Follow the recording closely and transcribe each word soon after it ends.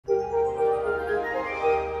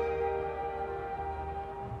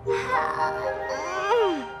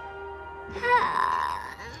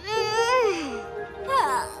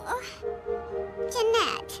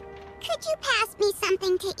Jeanette, could you pass me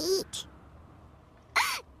something to eat?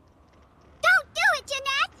 Don't do it,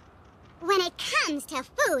 Jeanette! When it comes to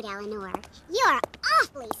food, Eleanor, you're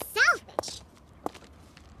awfully selfish.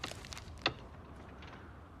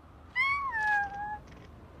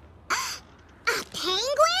 A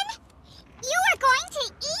penguin? You are going to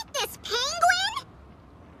eat this penguin?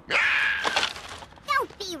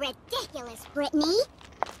 Don't be ridiculous, Brittany.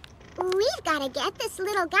 We've got to get this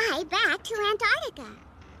little guy back to Antarctica.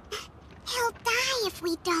 He'll die if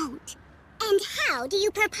we don't. And how do you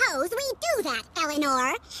propose we do that,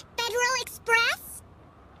 Eleanor? Federal Express?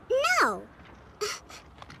 No.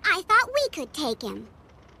 I thought we could take him.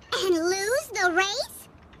 And lose the race?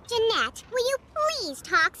 Jeanette, will you please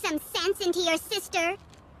talk some sense into your sister?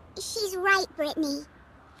 She's right, Brittany.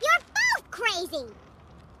 You're both crazy.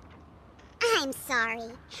 I'm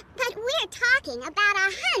sorry, but we're talking about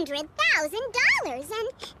 $100,000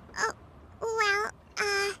 and,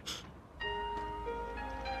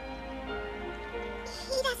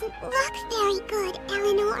 he doesn't look very good,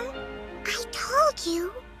 Eleanor. I told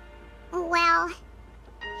you. Well,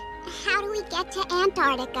 how do we get to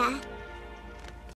Antarctica?